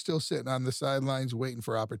you're still sitting on the sidelines waiting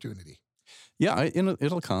for opportunity. Yeah,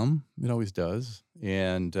 it'll come. It always does.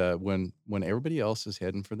 And when everybody else is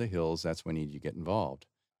heading for the hills, that's when you get involved.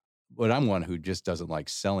 But I'm one who just doesn't like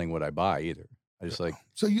selling what I buy either. I just like.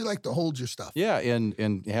 So you like to hold your stuff. Yeah,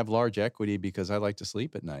 and have large equity because I like to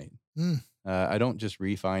sleep at night. I don't just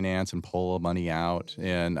refinance and pull money out,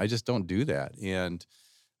 and I just don't do that. And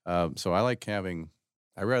so I like having.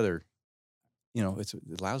 I rather.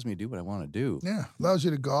 It allows me to do what I want to do. Yeah, allows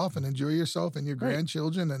you to golf and enjoy yourself and your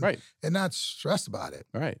grandchildren and not stress about it.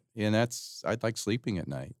 Right, and I like sleeping at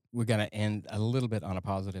night. We're going to end a little bit on a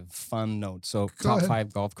positive, fun note. So Go top ahead.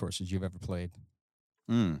 5 golf courses you've ever played.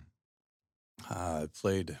 I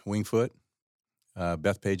played Wingfoot,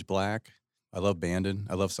 Bethpage Black. I love Bandon.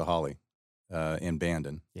 I love Sahalee and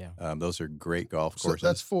Bandon. Yeah. Those are great golf courses. So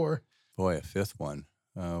that's 4. Boy, a 5th one.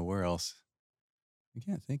 Where else? I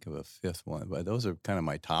can't think of a 5th one, but those are kind of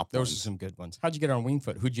my top Those ones. are some good ones. How'd you get on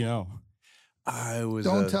Wingfoot? Who'd you know? I was.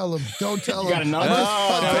 Don't tell him. Don't tell him. You got a number?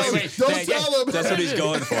 Don't tell him. That's what he's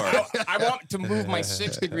going for. I want to move my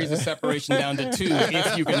 6 degrees of separation down to 2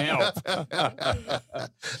 if you can help.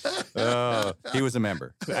 He was a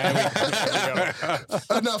member.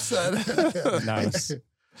 Enough said. Nice.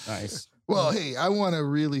 Well, hey, I want to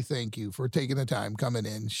really thank you for taking the time, coming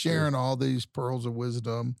in, sharing all these pearls of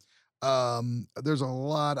wisdom. There's a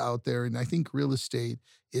lot out there, and I think real estate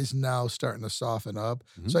is now starting to soften up.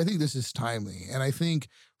 Mm-hmm. So I think this is timely. And I think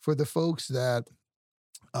for the folks that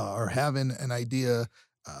are having an idea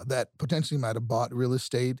that potentially might have bought real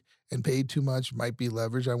estate and paid too much, might be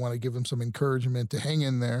leverage, I want to give them some encouragement to hang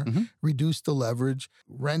in there, reduce the leverage.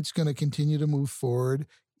 Rent's going to continue to move forward.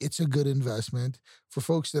 It's a good investment. For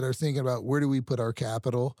folks that are thinking about where do we put our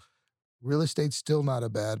capital, real estate's still not a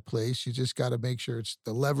bad place. You just got to make sure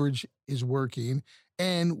the leverage is working,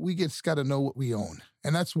 and we just got to know what we own.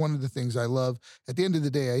 And that's one of the things I love. At the end of the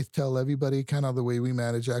day, I tell everybody kind of the way we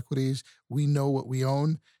manage equities, we know what we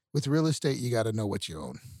own. With real estate, you got to know what you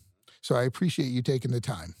own. So I appreciate you taking the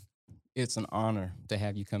time. It's an honor to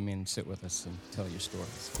have you come in and sit with us and tell your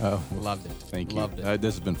stories. Oh, loved it. Thank you. Loved it.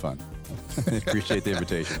 This has been fun. Appreciate the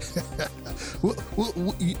invitation.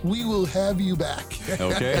 We will have you back.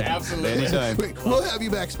 Okay. Absolutely. Anytime. We'll have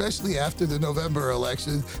you back, especially after the November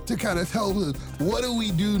election, to kind of tell us what do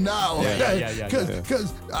we do now? Yeah.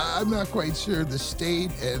 Because I'm not quite sure the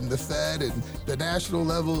state and the Fed and the national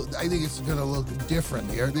level, I think it's going to look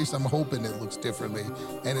differently, or at least I'm hoping it looks differently,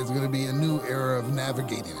 and it's going to be a new era of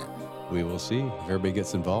navigating it. We will see if everybody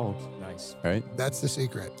gets involved. Nice. Right? That's the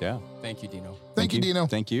secret. Yeah. Thank you, Dino. Thank you, Dino.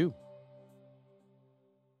 Thank you.